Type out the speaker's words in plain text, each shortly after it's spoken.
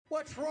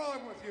What's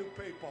wrong with you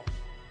people?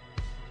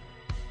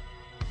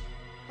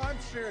 I'm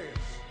serious.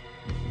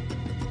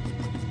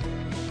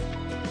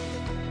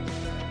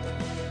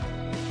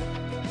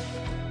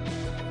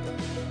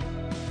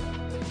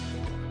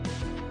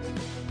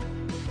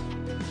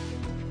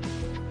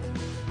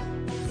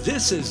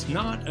 This is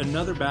Not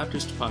Another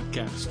Baptist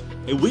Podcast,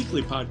 a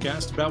weekly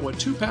podcast about what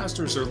two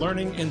pastors are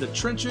learning in the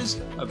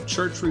trenches of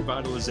church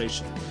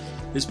revitalization.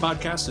 This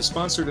podcast is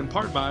sponsored in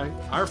part by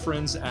our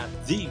friends at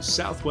the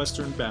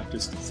Southwestern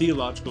Baptist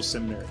Theological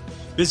Seminary.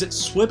 Visit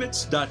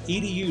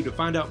swibbits.edu to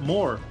find out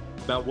more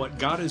about what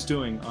God is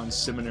doing on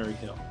Seminary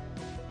Hill.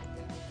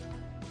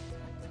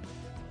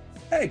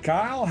 Hey,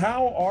 Kyle,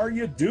 how are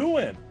you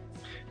doing?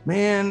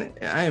 Man,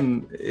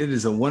 it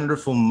is a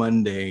wonderful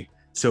Monday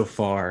so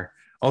far.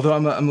 Although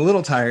I'm a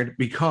little tired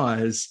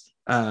because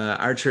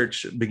our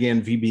church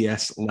began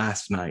VBS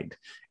last night.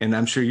 And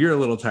I'm sure you're a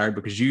little tired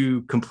because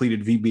you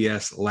completed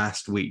VBS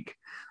last week,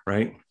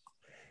 right?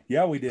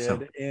 Yeah, we did.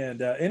 So,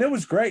 and it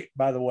was great,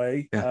 by the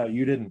way. Yeah.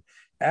 You didn't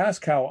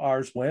ask how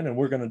ours went, and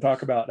we're going to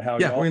talk about how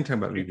we're going to talk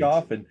about kicked VBS.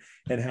 off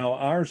and how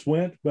ours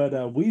went.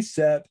 But we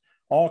set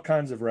all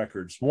kinds of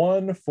records.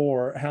 One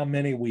for how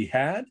many we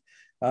had.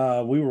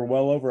 We were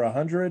well over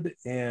 100,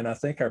 and I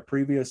think our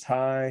previous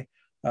high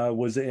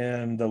was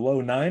in the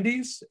low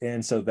 90s.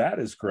 And so that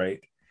is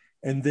great.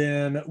 And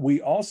then we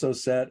also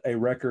set a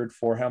record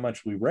for how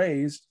much we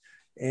raised.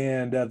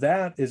 And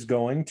that is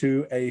going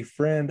to a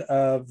friend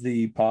of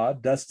the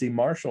pod, Dusty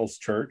Marshall's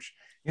church,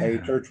 a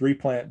church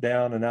replant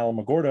down in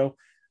Alamogordo,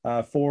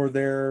 for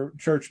their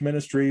church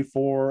ministry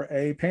for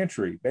a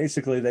pantry.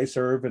 Basically, they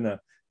serve in an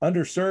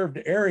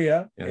underserved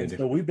area. And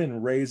so we've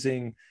been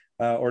we've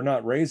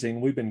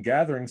been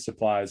gathering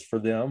supplies for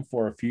them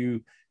for a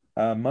few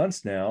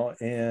months now.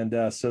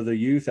 And so the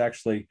youth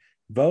actually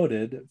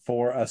voted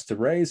for us to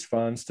raise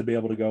funds to be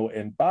able to go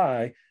and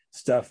buy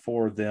stuff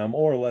for them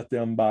or let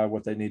them buy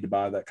what they need to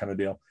buy, that kind of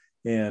deal.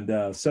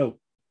 And so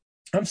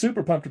I'm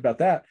super pumped about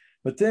that.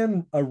 But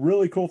then a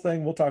really cool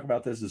thing, we'll talk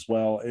about this as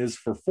well, is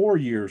for 4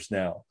 years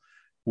now,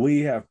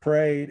 we have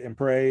prayed and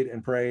prayed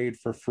and prayed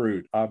for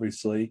fruit,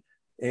 obviously.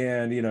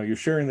 And, you know, you're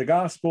sharing the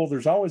gospel.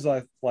 There's always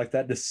like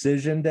that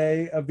decision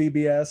day of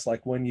VBS,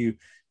 like when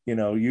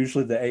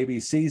usually the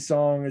ABC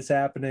song is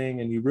happening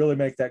and you really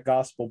make that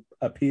gospel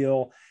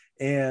appeal.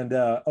 And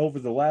over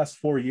the last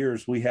 4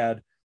 years, we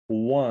had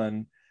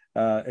one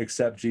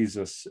accept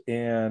Jesus.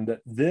 And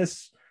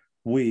this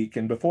week,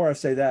 and before I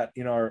say that,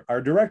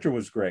 our director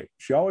was great.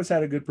 She always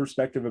had a good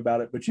perspective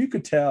about it, but you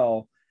could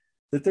tell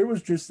that there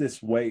was just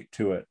this weight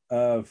to it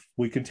of,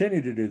 we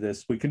continue to do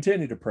this, we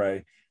continue to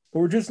pray, but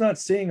we're just not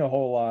seeing a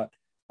whole lot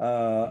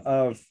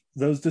of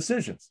those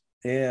decisions.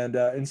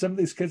 And some of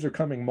these kids are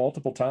coming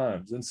multiple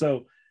times. And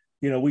so,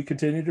 we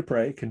continue to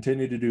pray,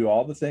 continue to do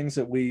all the things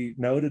that we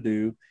know to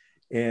do.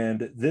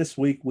 And this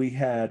week we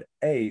had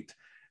 8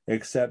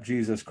 accept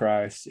Jesus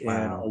Christ and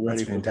are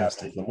ready for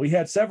baptism. We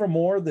had several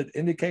more that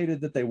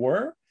indicated that they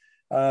were,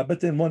 but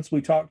then once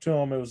we talked to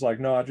them, it was like,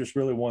 no, I just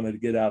really wanted to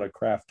get out of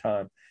craft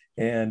time.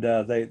 And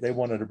they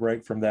wanted a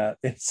break from that.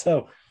 And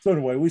so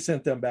anyway, we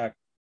sent them back.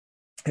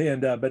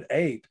 And but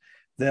 8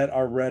 that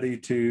are ready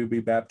to be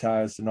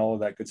baptized and all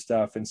of that good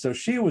stuff. And so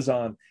she was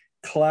on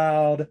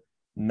cloud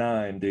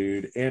 9,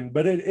 dude.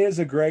 But it is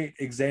a great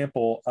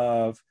example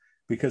of,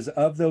 because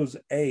of those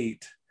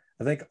 8,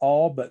 I think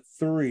all but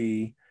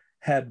 3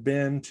 had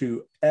been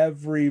to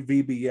every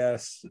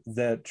VBS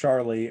that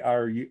Charlie,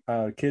 our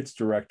kids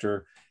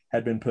director,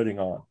 had been putting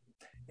on.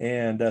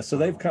 And so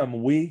they've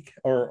come week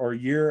or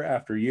year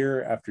after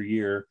year after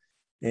year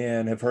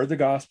and have heard the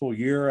gospel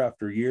year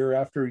after year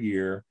after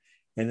year.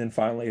 And then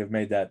finally have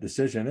made that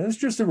decision. And it's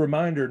just a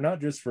reminder, not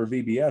just for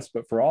VBS,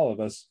 but for all of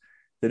us,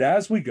 that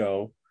as we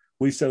go,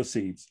 we sow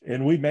seeds.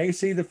 And we may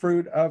see the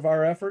fruit of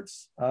our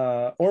efforts,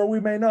 or we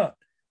may not.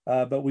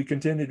 But we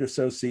continue to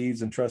sow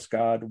seeds and trust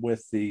God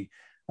with the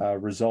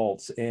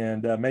results.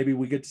 And maybe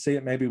we get to see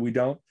it, maybe we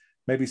don't.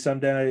 Maybe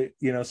someday,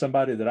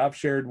 somebody that I've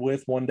shared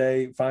with one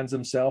day finds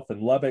himself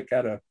in Lubbock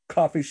at a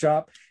coffee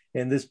shop,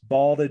 and this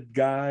balding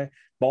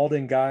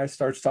guy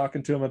starts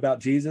talking to him about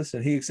Jesus,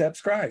 and he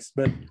accepts Christ.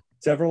 But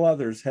several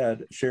others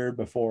had shared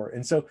before.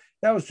 And so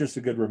that was just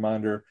a good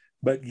reminder.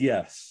 But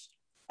yes,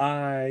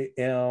 I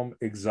am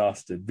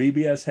exhausted.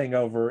 VBS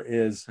hangover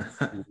is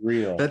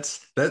real.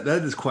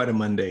 That is quite a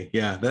Monday.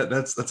 Yeah,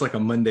 that's like a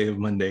Monday of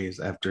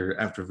Mondays after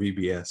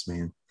VBS,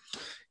 man.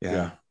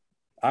 Yeah.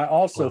 I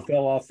also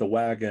fell off the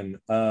wagon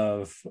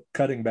of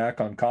cutting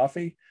back on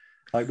coffee.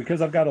 Like,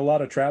 because I've got a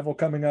lot of travel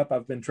coming up,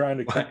 I've been trying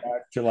to cut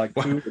back to like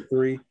 2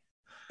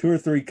 or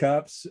 3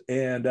 cups.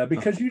 And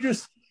because you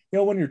just,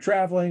 when you're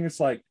traveling,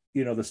 it's like,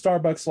 the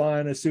Starbucks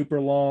line is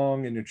super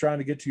long and you're trying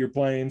to get to your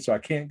plane. So I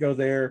can't go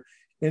there.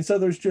 And so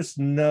there's just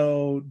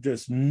no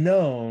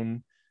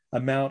known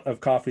amount of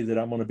coffee that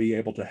I'm going to be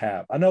able to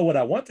have. I know what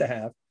I want to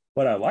have,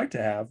 what I like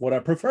to have, what I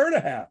prefer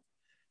to have,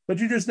 but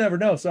you just never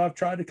know. So I've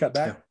tried to cut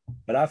back,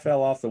 but I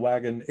fell off the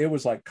wagon. It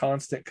was like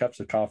constant cups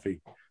of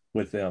coffee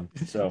with them.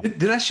 So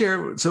did I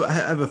share? So I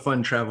have a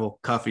fun travel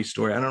coffee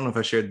story. I don't know if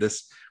I shared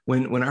this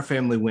when our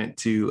family went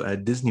to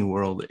Disney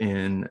World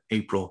in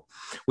April,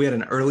 we had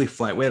an early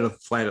flight. We had a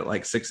flight at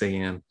like 6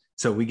 a.m.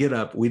 So we get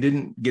up. We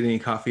didn't get any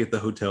coffee at the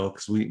hotel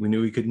because we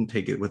knew we couldn't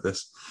take it with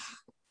us.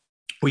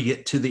 We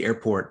get to the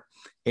airport,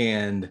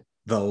 and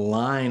the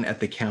line at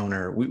the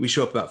counter, we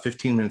show up about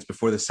 15 minutes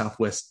before the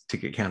Southwest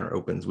ticket counter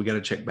opens. We got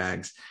to check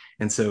bags.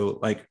 And so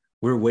like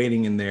we're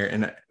waiting in there,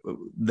 and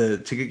the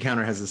ticket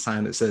counter has a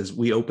sign that says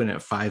we open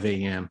at 5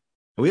 a.m.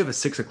 We have a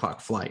 6 o'clock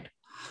flight.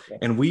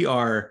 And we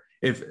are,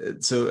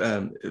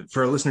 for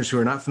our listeners who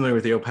are not familiar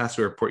with the El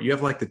Paso airport, you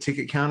have like the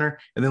ticket counter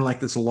and then like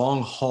this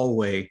long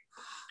hallway,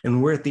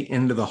 and we're at the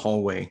end of the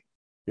hallway.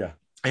 Yeah.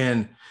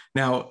 And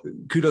now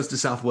kudos to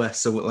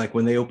Southwest. So like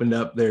when they opened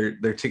up their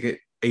ticket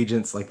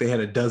agents, like they had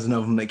a dozen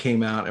of them that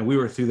came out, and we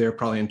were through there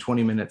probably in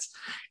 20 minutes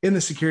through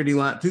the security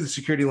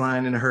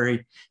line in a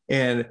hurry.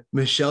 And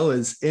Michelle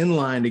is in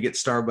line to get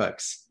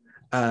Starbucks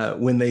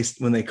when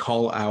they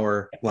call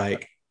our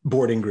like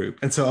boarding group.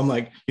 And so I'm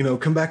like,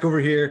 come back over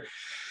here.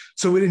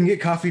 So we didn't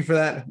get coffee for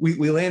that.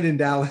 We land in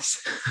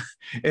Dallas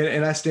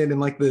and I stand in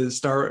like the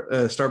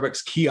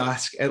Starbucks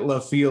kiosk at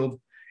Love Field,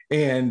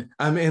 and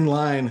I'm in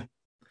line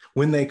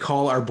when they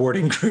call our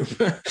boarding group.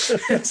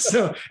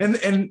 So,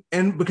 and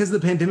because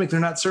of the pandemic, they're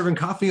not serving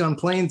coffee on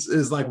planes,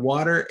 is like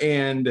water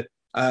and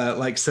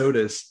like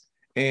sodas.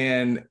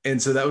 And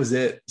so that was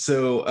it.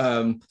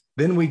 So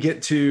then we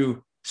get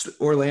to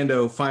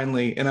Orlando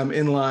finally, and I'm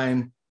in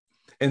line,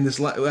 and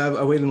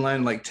I waited in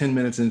line like 10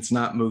 minutes and it's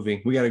not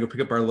moving. We got to go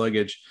pick up our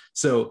luggage.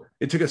 So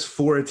it took us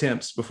 4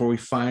 attempts before we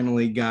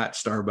finally got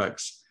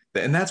Starbucks.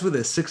 And that's with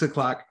a 6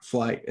 o'clock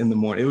flight in the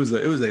morning. It was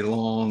a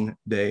long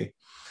day,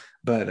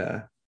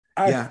 but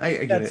I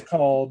get that's it.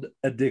 called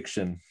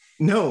addiction.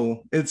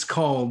 No, it's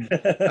called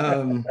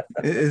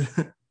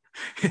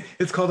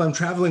it's called I'm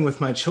traveling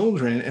with my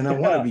children and I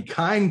want to be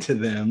kind to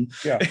them.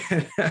 Yeah.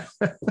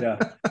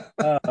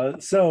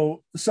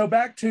 So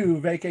back to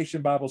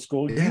Vacation Bible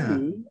School.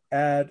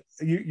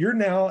 You're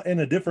now in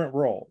a different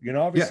role.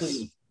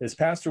 Obviously, as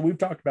pastor, we've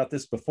talked about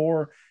this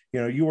before.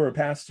 You were a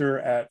pastor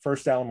at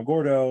First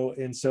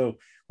Alamogordo, and so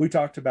we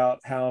talked about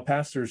how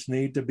pastors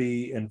need to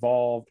be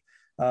involved.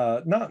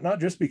 Not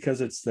just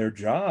because it's their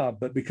job,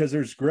 but because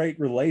there's great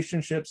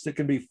relationships that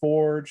can be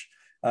forged.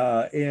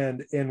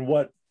 And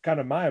what kind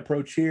of my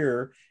approach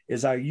here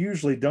is I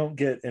usually don't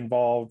get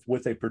involved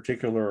with a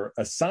particular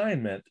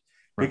assignment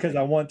because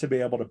I want to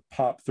be able to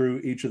pop through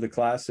each of the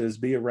classes,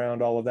 be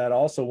around all of that. I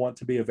also want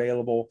to be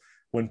available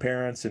when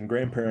parents and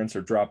grandparents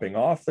are dropping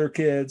off their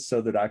kids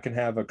so that I can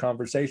have a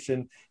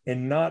conversation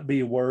and not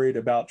be worried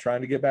about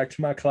trying to get back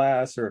to my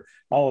class or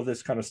all of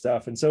this kind of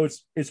stuff. And so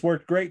it's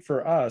worked great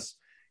for us.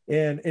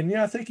 And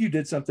I think you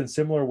did something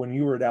similar when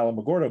you were at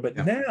Alamogordo, but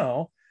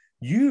now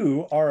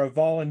you are a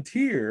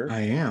volunteer.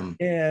 I am.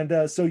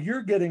 And so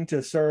you're getting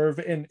to serve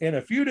in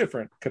a few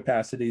different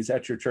capacities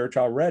at your church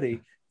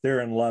already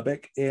there in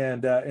Lubbock.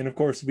 And of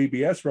course,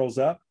 VBS rolls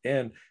up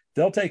and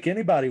they'll take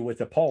anybody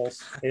with a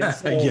pulse. And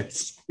so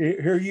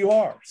here you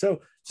are. So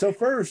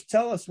first,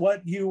 tell us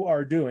what you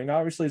are doing.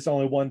 Obviously, it's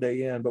only one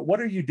day in, but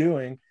what are you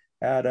doing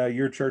at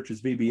your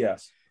church's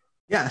VBS?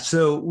 Yeah,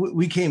 so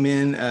we came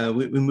in,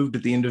 we moved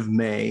at the end of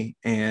May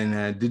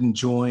and didn't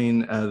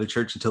join the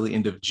church until the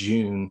end of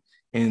June.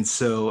 And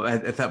so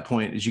at that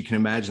point, as you can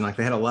imagine, like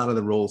they had a lot of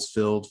the roles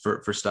filled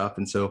for stuff.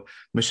 And so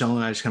Michelle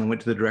and I just kind of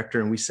went to the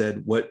director and we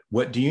said,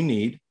 what do you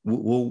need?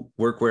 We'll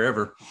work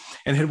wherever.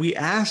 And had we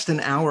asked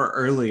an hour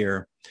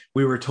earlier,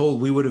 we were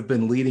told we would have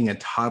been leading a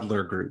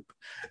toddler group.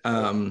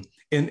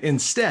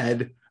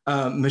 Instead,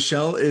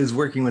 Michelle is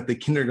working with the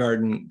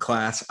kindergarten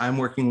class. I'm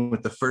working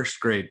with the first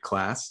grade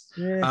class.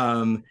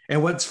 And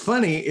what's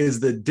funny is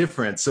the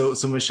difference. So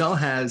Michelle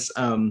has,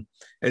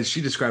 as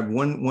she described,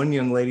 one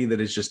young lady that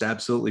is just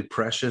absolutely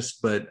precious,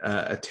 but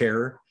a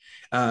terror.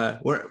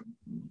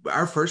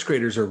 Our first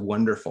graders are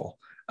wonderful.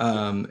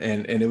 And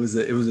it was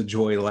a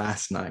joy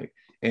last night.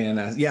 And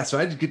so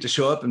I just get to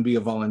show up and be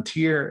a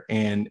volunteer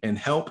and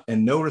help,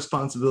 and no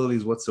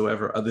responsibilities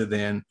whatsoever other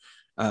than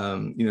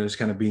just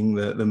kind of being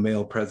the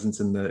male presence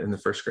in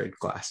the first grade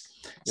class.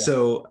 Yeah.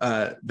 So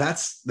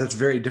that's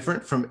very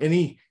different from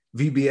any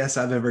VBS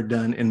I've ever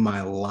done in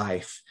my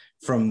life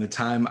from the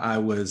time I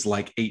was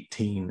like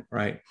 18,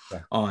 right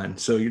on.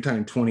 So you're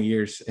talking 20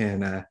 years,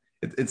 and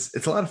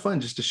it's a lot of fun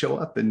just to show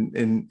up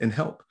and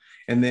help.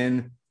 And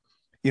then,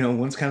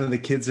 once kind of the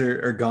kids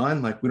are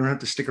gone, like we don't have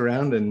to stick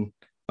around and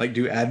like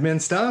do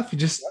admin stuff. You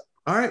just,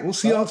 all right, we'll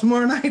see y'all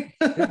tomorrow night.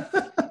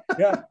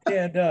 Yeah.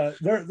 And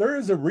there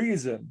is a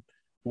reason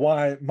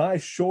why my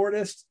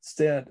shortest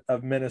stint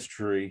of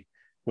ministry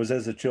was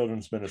as a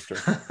children's minister.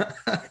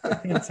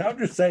 So I'm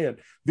just saying,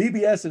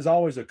 VBS is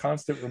always a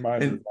constant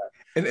reminder of that.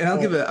 And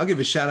I'll give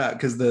a shout out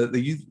because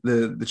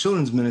the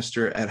children's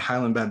minister at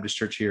Highland Baptist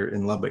Church here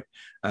in Lubbock,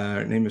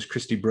 her name is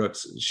Christy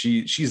Brooks.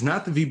 She's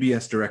not the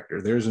VBS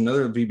director. There's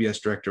another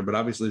VBS director, but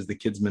obviously as the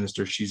kids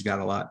minister, she's got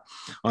a lot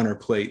on her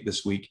plate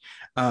this week.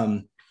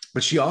 But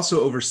she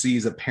also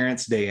oversees a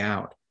Parents' Day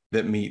Out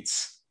that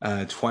meets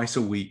twice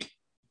a week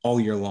all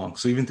year long.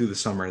 So even through the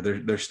summer,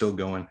 they're still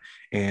going,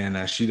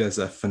 and she does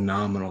a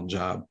phenomenal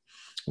job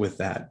with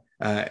that.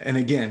 And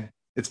again,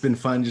 it's been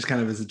fun just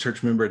kind of as a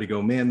church member to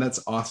go, man, that's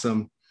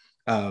awesome.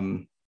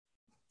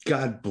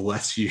 God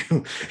bless you.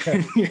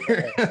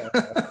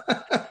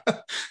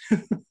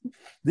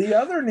 The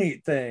other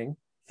neat thing,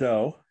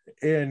 though,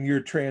 in your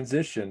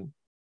transition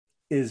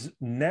is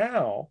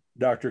now,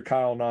 Dr.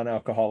 Kyle,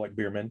 non-alcoholic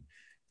beerman,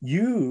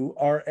 you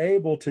are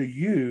able to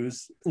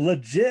use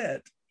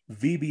legit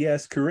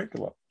VBS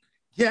curriculum.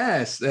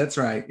 Yes, that's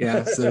right.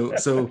 Yeah.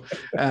 So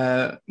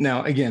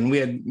now again, we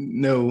had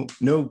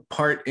no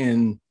part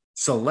in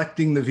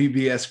selecting the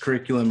VBS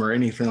curriculum or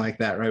anything like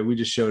that, right? We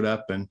just showed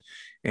up and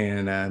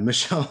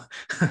Michelle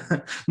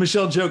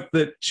Michelle joked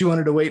that she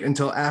wanted to wait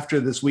until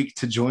after this week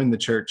to join the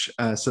church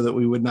so that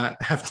we would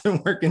not have to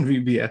work in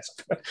VBS.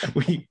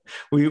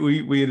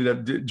 we ended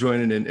up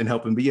joining and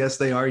helping. But yes,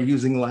 they are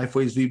using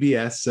Lifeways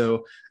VBS.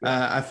 So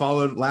I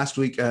followed last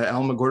week.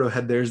 Alamogordo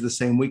had theirs the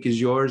same week as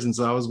yours, and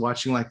so I was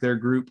watching like their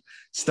group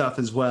stuff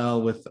as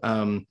well. With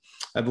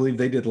I believe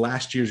they did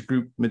last year's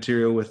group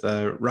material with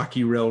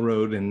Rocky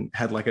Railroad and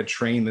had like a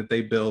train that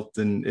they built,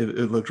 and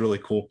it looked really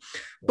cool.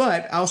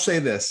 But I'll say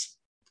this.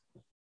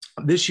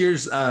 This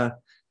year's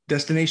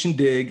Destination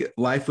Dig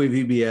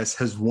Lifeway VBS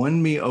has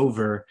won me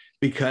over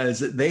because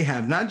they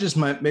have not just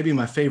maybe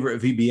my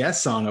favorite VBS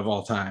song of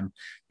all time,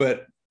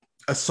 but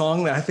a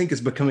song that I think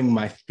is becoming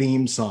my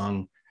theme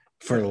song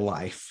for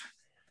life.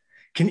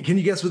 Can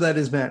you guess what that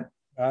is, Matt?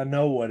 I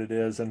know what it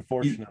is,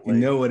 unfortunately. You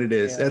know what it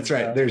is. And, that's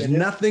right. There's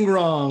nothing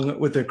wrong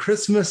with a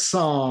Christmas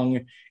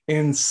song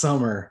in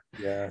summer.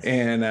 Yes.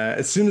 And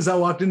as soon as I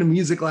walked into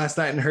music last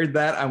night and heard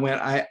that, I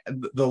went,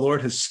 the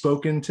Lord has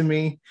spoken to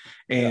me,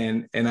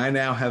 and I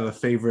now have a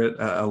favorite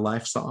a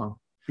life song.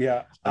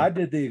 Yeah, I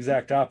did the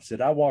exact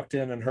opposite. I walked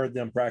in and heard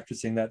them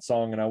practicing that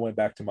song, and I went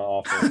back to my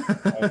office.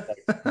 I was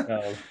like,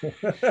 no.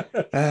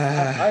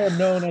 I am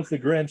known as the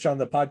Grinch on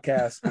the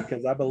podcast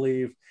because I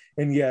believe,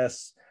 and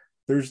yes,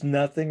 there's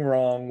nothing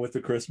wrong with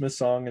the Christmas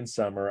song in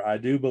summer. I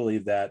do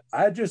believe that.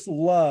 I just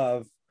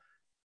love,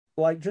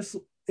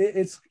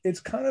 it's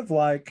kind of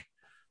like,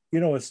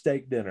 a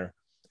steak dinner.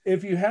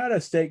 If you had a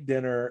steak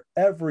dinner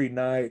every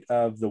night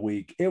of the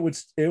week, it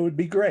would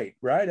be great,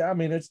 right? I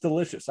mean, it's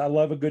delicious. I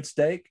love a good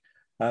steak,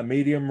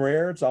 medium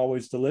rare. It's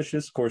always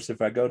delicious. Of course,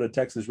 if I go to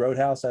Texas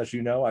Roadhouse, as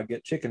you know, I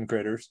get chicken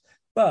critters,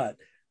 but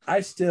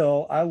I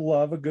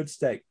love a good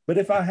steak. But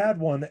if I had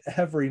one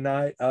every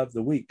night of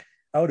the week,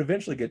 I would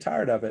eventually get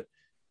tired of it.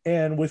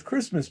 And with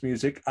Christmas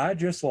music, I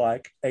just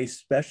like a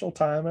special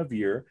time of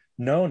year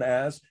known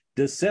as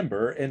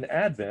December and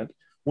Advent,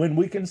 when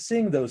we can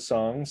sing those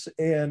songs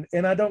and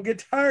I don't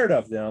get tired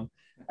of them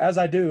as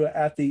I do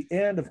at the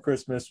end of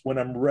Christmas when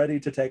I'm ready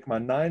to take my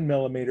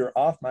 9mm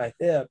off my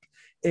hip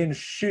and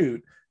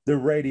shoot the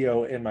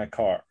radio in my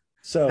car.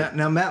 So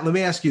now Matt, let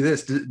me ask you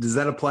this. Does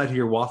that apply to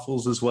your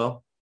waffles as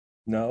well?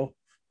 No,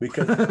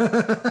 because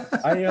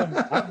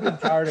I've been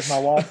tired of my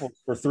waffles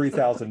for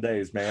 3,000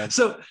 days, man.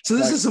 So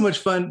this is so much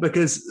fun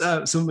because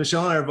so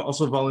Michelle and I are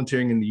also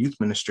volunteering in the youth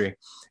ministry.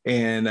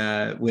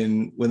 And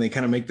when they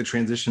kind of make the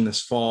transition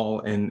this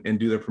fall and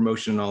do their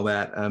promotion and all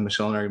that,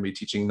 Michelle and I are going to be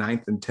teaching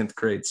 9th and 10th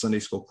grade Sunday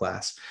school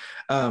class.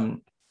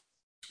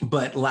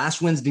 But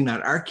last Wednesday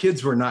night, our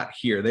kids were not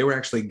here. They were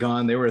actually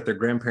gone. They were at their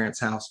grandparents'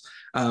 house.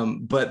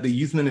 But the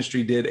youth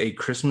ministry did a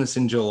Christmas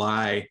in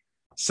July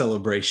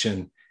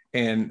celebration.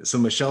 And so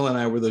Michelle and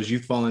I were those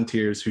youth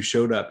volunteers who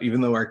showed up,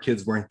 even though our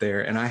kids weren't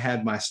there. And I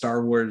had my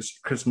Star Wars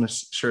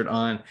Christmas shirt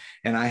on,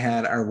 and I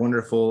had our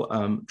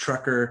wonderful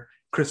trucker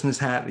Christmas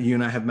hat. You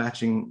and I have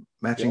matching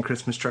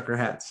Christmas trucker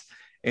hats.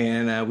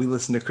 And we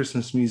listened to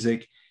Christmas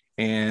music.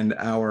 And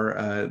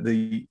our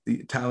the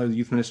Tyler, the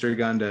youth minister, had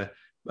gone to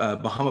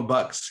Bahama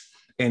Bucks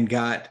and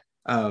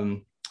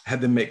had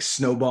them make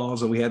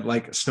snowballs, and we had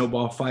like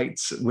snowball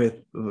fights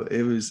with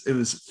it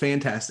was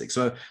fantastic.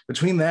 So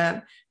between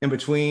that and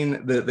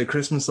between the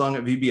Christmas song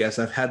at VBS,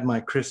 I've had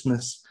my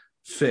Christmas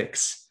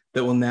fix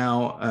that will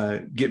now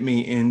get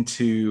me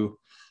into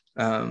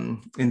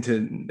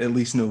at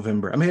least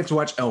November. I may have to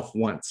watch Elf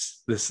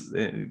once this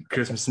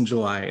Christmas in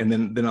July, and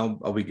then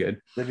I'll be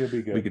good. Then you'll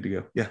be good. Be good to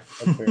go. Yeah.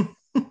 Okay.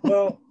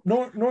 Well,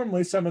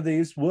 normally some of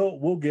these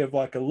we'll give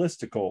like a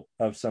listicle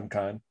of some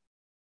kind.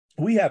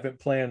 We haven't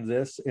planned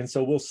this, and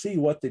so we'll see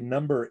what the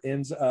number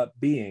ends up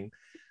being.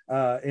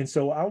 And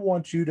so I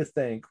want you to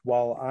think,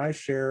 while I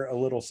share a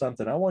little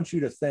something, I want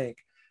you to think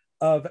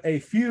of a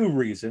few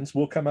reasons.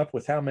 We'll come up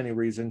with how many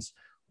reasons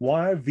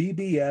why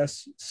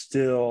VBS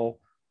still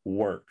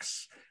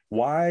works.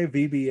 Why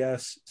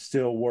VBS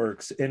still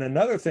works. And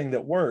another thing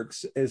that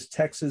works is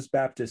Texas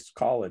Baptist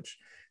College.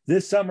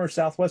 This summer,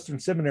 Southwestern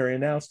Seminary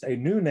announced a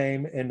new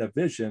name and a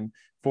vision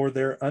for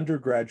their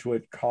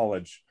undergraduate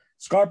college.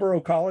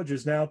 Scarborough College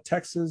is now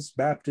Texas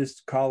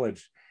Baptist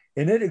College,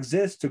 and it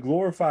exists to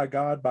glorify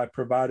God by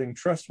providing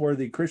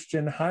trustworthy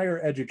Christian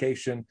higher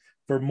education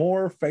for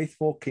more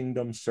faithful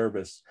kingdom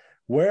service.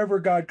 Wherever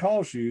God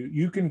calls you,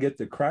 you can get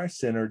the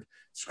Christ-centered,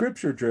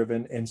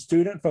 scripture-driven, and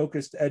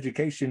student-focused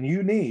education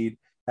you need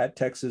at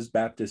Texas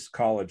Baptist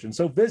College. And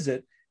so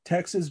visit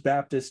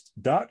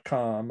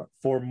texasbaptist.com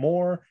for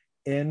more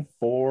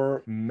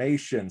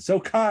information.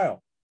 So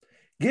Kyle,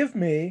 give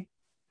me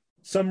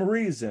some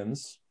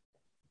reasons.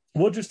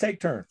 We'll just take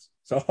turns.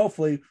 So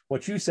hopefully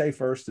what you say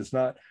first is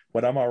not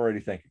what I'm already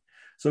thinking.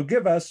 So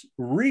give us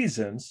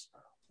reasons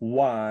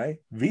why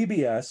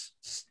VBS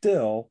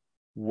still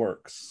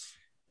works.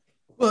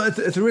 Well, at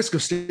the risk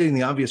of stating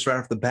the obvious right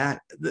off the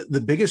bat,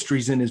 the biggest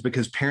reason is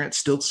because parents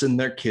still send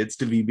their kids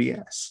to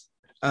VBS.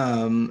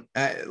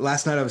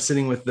 Last night I was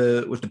sitting with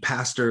the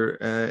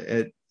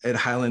pastor at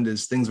Highland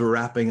as things were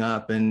wrapping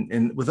up,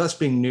 and with us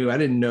being new, I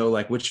didn't know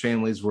like which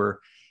families were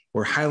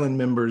Highland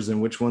members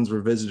and which ones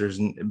were visitors.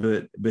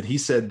 But he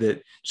said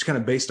that just kind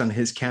of based on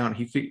his count,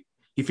 he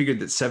figured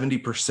that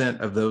 70%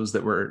 of those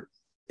that were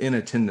in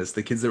attendance,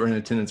 the kids that were in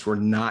attendance, were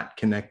not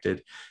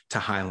connected to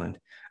Highland.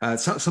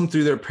 Some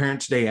threw their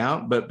parents' day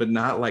out, but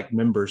not like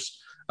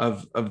members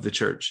of the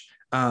church.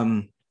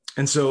 And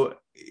so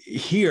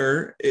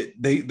here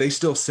they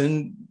still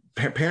send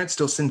parents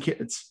still send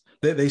kids.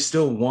 They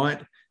still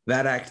want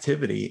that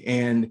activity,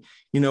 and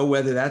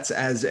whether that's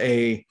as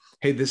a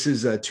hey, this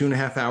is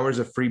 2.5 hours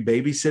of free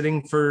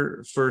babysitting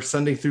for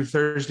Sunday through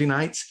Thursday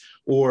nights,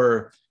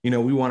 or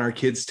we want our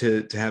kids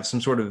to have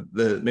some sort of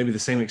maybe the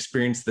same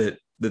experience that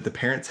the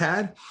parents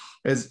had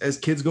as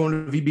kids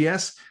going to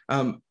VBS.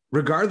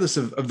 Regardless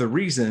of the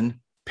reason,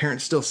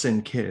 parents still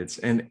send kids.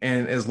 And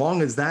as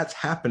long as that's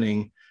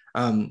happening,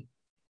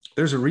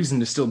 there's a reason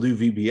to still do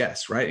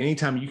VBS, right?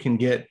 Anytime you can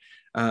get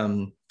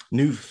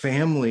new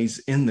families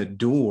in the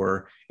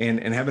door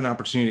and have an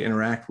opportunity to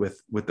interact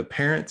with the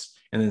parents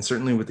and then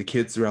certainly with the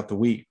kids throughout the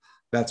week,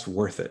 that's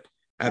worth it.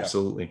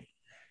 Absolutely.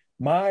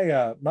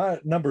 Yeah. My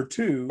number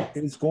 2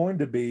 is going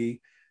to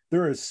be,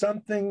 there is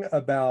something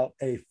about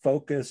a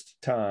focused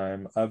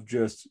time of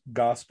just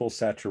gospel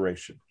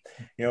saturation.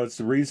 It's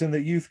the reason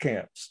that youth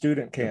camp,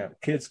 student camp,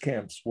 kids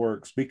camps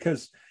works,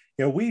 because,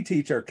 we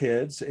teach our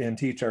kids and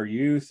teach our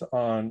youth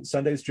on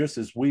Sundays, just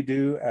as we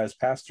do as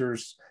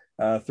pastors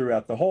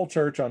throughout the whole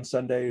church on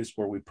Sundays,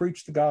 where we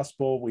preach the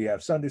gospel. We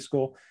have Sunday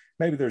school.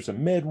 Maybe there's a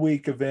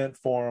midweek event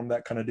for them,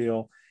 that kind of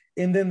deal.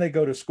 And then they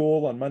go to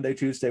school on Monday,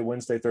 Tuesday,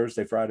 Wednesday,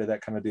 Thursday, Friday,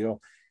 that kind of deal.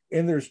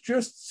 And there's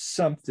just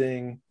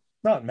something,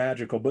 not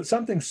magical, but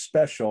something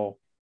special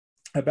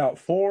about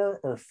 4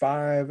 or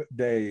 5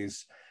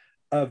 days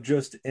of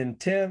just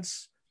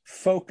intense,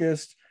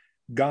 focused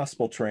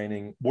gospel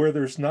training, where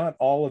there's not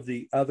all of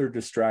the other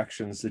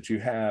distractions that you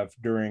have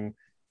during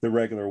the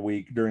regular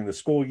week, during the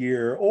school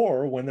year,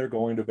 or when they're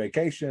going to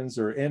vacations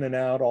or in and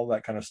out, all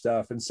that kind of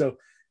stuff. And so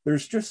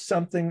there's just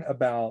something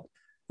about,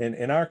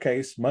 in our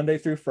case, Monday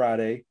through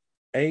Friday,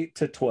 8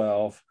 to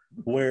 12,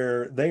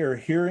 where they are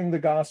hearing the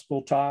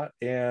gospel taught,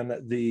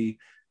 and the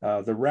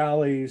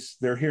rallies,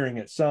 they're hearing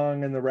it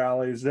sung in the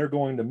rallies. They're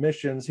going to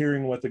missions,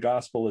 hearing what the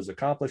gospel is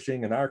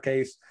accomplishing, in our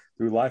case,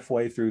 through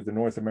Lifeway, through the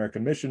North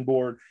American Mission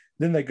Board.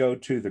 Then they go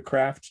to the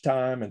craft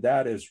time, and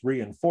that is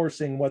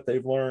reinforcing what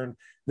they've learned.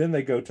 Then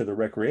they go to the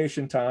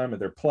recreation time,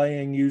 and they're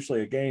playing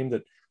usually a game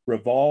that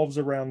revolves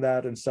around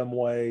that in some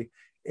way.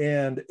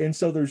 And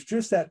so there's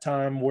just that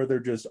time where they're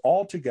just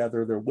all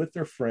together, they're with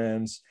their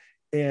friends,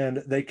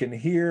 and they can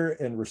hear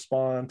and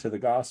respond to the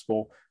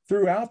gospel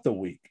throughout the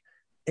week.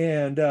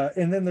 And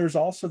then there's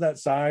also that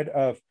side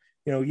of,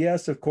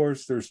 yes, of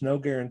course, there's no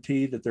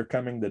guarantee that they're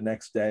coming the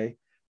next day.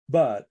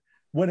 But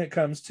when it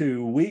comes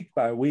to week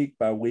by week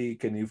by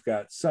week, and you've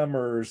got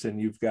summers, and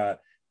you've got,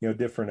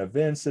 different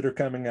events that are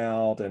coming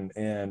out, and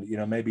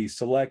maybe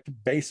select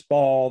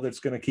baseball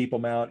that's going to keep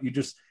them out. You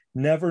just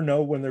never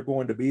know when they're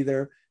going to be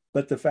there.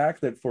 But the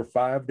fact that for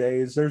 5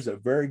 days, there's a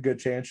very good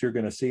chance you're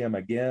going to see them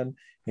again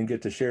and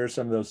get to share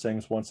some of those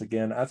things once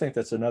again. I think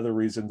that's another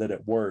reason that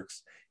it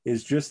works,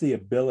 is just the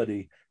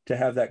ability to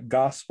have that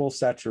gospel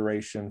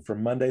saturation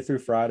from Monday through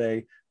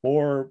Friday,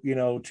 or,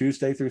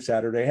 Tuesday through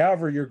Saturday,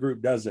 however your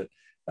group does it,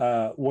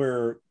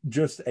 where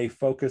just a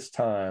focused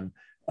time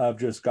of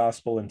just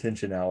gospel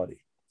intentionality.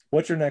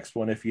 What's your next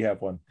one, if you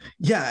have one?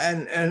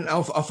 Yeah. And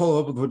I'll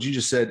follow up with what you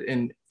just said.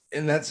 And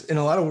that's, in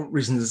a lot of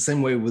reasons, the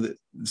same way with it.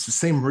 It's the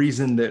same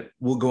reason that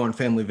we'll go on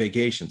family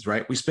vacations,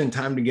 right? We spend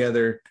time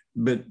together,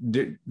 but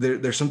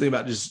there's something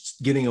about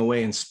just getting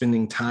away and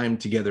spending time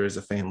together as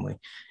a family.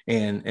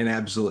 And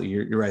absolutely,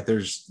 you're right.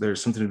 There's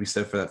something to be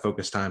said for that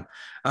focused time.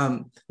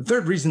 The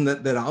third reason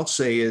that I'll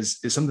say is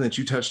something that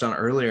you touched on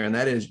earlier, and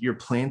that is you're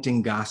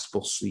planting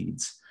gospel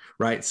seeds,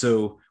 right?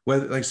 So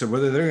whether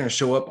they're going to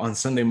show up on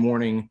Sunday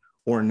morning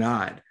or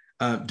not,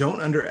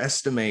 don't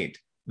underestimate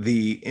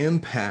the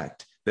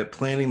impact that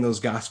planting those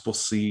gospel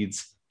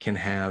seeds can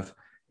have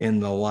in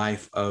the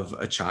life of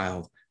a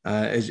child.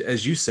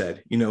 As you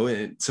said,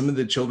 some of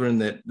the children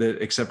that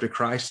accepted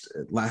Christ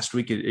last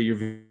week at your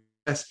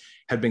VBS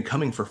had been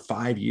coming for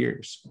 5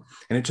 years.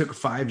 And it took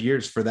 5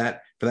 years for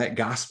that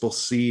gospel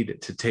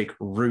seed to take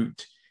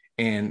root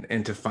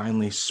and to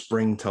finally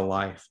spring to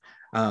life.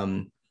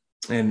 And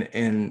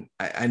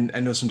I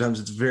know sometimes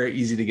it's very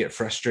easy to get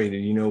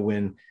frustrated,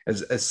 when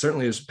as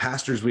certainly as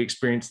pastors, we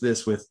experience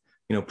this with,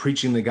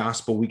 preaching the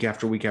gospel week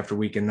after week after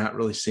week and not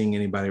really seeing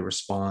anybody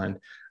respond.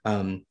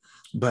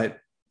 But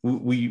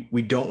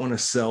we don't want to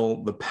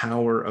sell the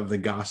power of the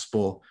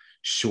gospel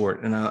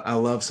short. And I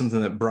love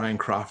something that Brian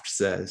Croft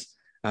says.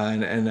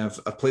 And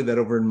I've played that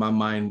over in my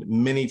mind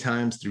many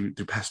times through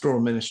pastoral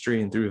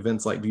ministry and through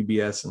events like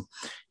VBS. And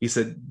he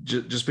said,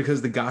 just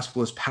because the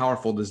gospel is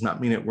powerful does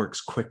not mean it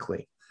works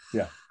quickly.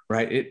 Yeah.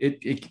 Right.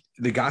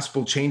 The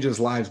gospel changes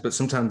lives, but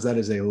sometimes that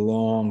is a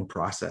long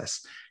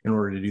process in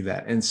order to do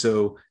that. And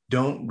so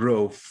don't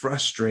grow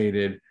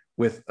frustrated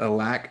with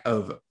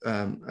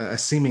a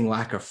seeming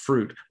lack of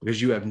fruit,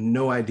 because you have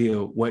no idea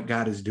what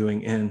God is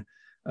doing in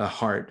a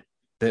heart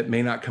that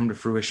may not come to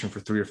fruition for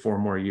 3 or 4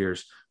 more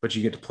years, but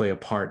you get to play a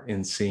part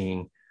in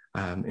seeing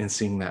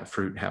that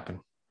fruit happen.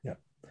 Yeah.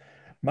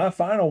 My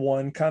final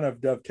one kind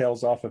of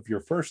dovetails off of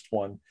your first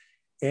one,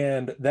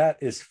 and that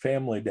is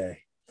Family Day.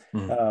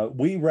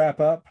 We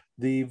wrap up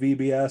the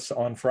VBS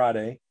on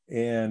Friday,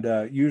 and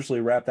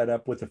usually wrap that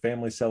up with a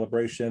family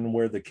celebration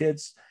where the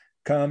kids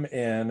come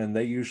in, and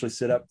they usually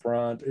sit up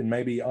front and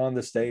maybe on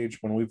the stage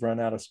when we've run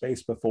out of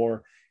space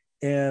before.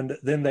 And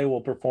then they will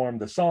perform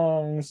the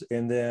songs,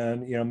 and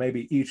then,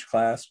 maybe each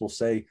class will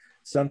say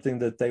something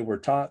that they were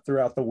taught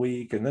throughout the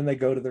week, and then they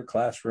go to their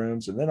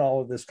classrooms, and then all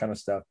of this kind of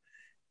stuff.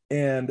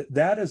 And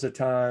that is a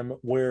time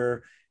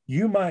where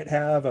you might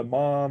have a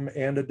mom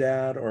and a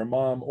dad, or a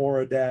mom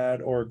or a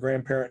dad or a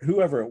grandparent,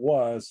 whoever it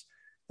was,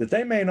 that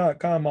they may not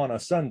come on a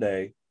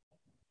Sunday,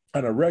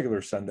 on a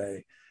regular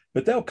Sunday,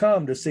 but they'll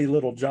come to see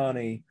little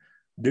Johnny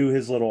do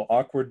his little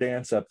awkward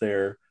dance up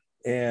there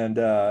and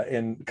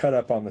cut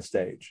up on the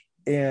stage.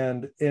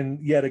 And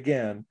yet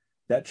again,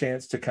 that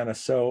chance to kind of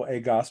sow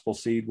a gospel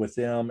seed with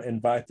them,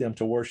 invite them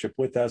to worship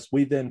with us.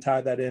 We then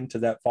tie that into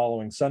that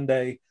following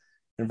Sunday,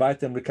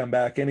 invite them to come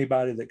back.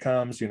 Anybody that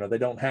comes, they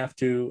don't have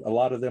to. A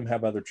lot of them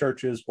have other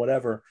churches,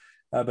 whatever.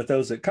 But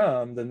those that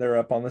come, then they're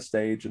up on the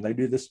stage and they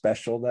do the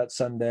special that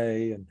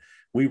Sunday. And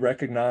we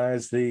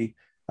recognize the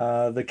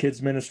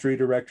kids ministry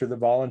director, the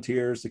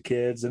volunteers, the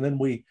kids. And then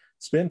we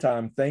spend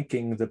time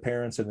thanking the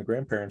parents and the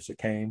grandparents that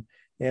came.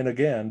 And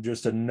again,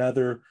 just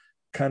another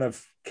kind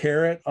of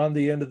carrot on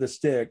the end of the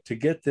stick to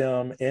get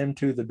them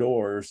into the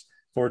doors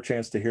for a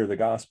chance to hear the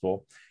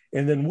gospel.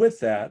 And then with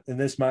that, and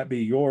this might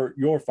be your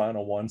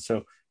final one,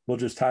 so we'll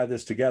just tie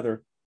this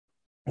together.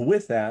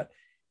 With that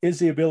is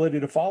the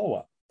ability to follow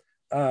up.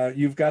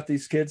 You've got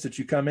these kids that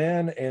you come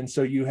in, and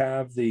so you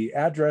have the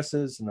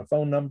addresses and the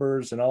phone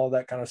numbers and all of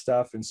that kind of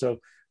stuff. And so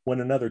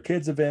when another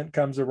kids event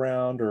comes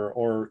around,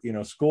 or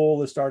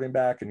school is starting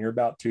back and you're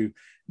about to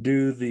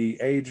do the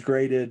age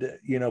graded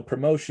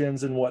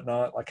promotions and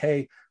whatnot, like,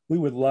 hey, we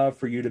would love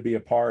for you to be a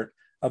part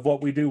of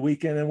what we do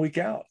week in and week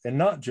out, and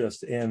not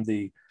just in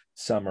the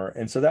summer.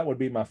 And so that would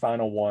be my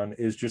final one,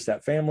 is just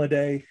that Family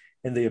Day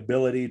and the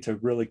ability to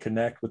really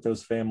connect with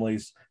those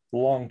families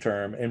long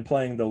term, and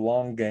playing the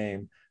long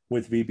game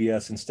with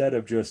VBS instead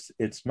of just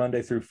it's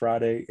Monday through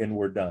Friday and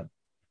we're done.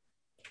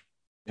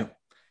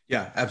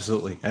 Yeah,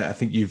 absolutely. I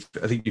think you've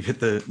hit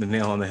the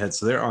nail on the head.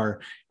 So there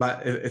are,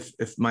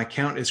 if my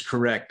count is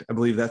correct, I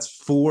believe that's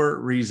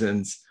 4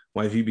 reasons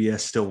why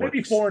VBS still works.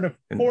 Maybe 4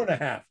 and a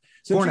half.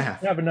 So 4.5.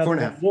 Have another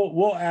one.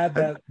 We'll add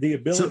that, the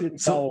ability to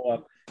follow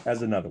up,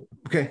 as another one.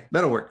 Okay,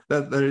 that'll work.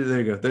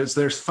 There you go.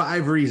 There's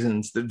 5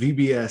 reasons that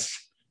VBS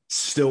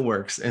still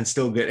works and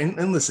still good.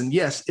 And listen,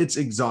 yes, it's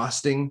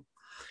exhausting.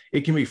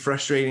 It can be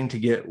frustrating to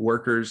get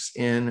workers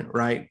in,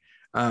 right?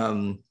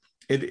 And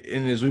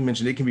as we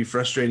mentioned, it can be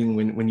frustrating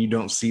when you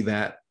don't see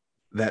that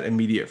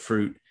immediate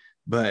fruit.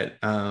 But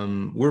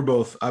we're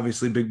both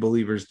obviously big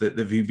believers that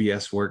the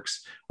VBS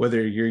works,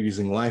 whether you're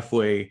using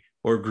Lifeway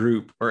or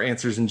Group or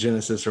Answers in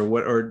Genesis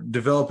or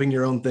developing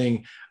your own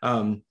thing.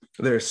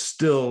 There's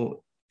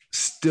still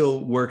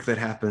work that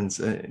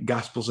happens,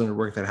 gospel-centered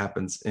work that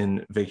happens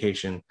in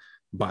Vacation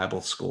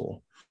Bible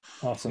School.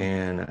 Awesome.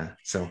 And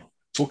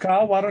well,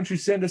 Kyle, why don't you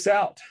send us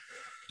out?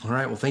 All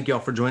right. Well, thank you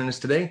all for joining us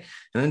today.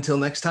 And until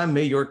next time,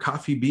 may your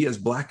coffee be as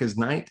black as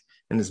night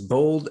and as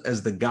bold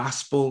as the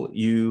gospel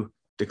you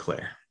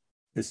declare.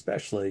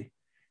 Especially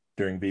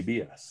during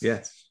VBS.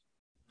 Yes.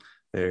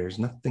 There's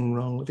nothing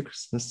wrong with a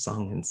Christmas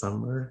song in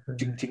summer.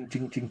 Ting, ting,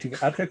 ting, ting, ting.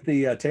 I took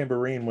the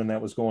tambourine when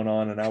that was going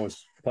on, and I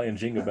was playing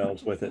Jingle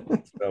Bells with it.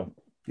 So,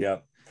 yeah.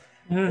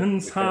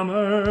 In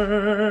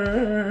summer.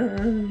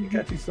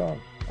 Catchy song.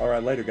 All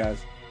right, later,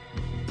 guys.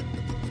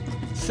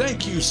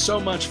 Thank you so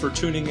much for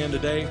tuning in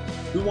today.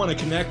 We want to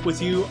connect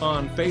with you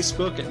on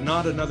Facebook at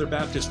Not Another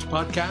Baptist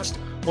Podcast,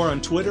 or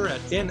on Twitter at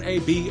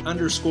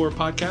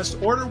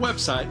NAB_podcast, or our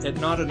website at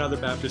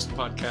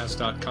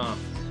notanother.baptistpodcast.com.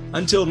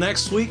 Until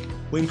next week,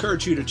 we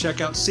encourage you to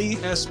check out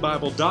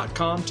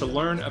csbible.com to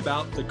learn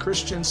about the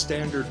Christian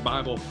Standard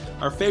Bible,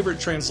 our favorite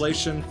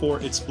translation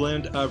for its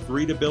blend of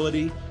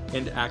readability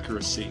and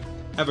accuracy.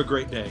 Have a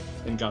great day,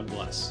 and God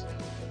bless.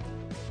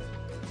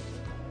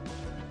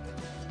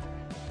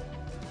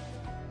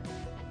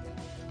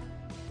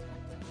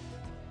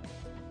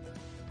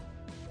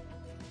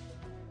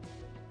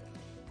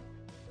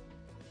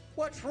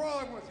 What's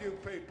wrong with you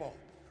people?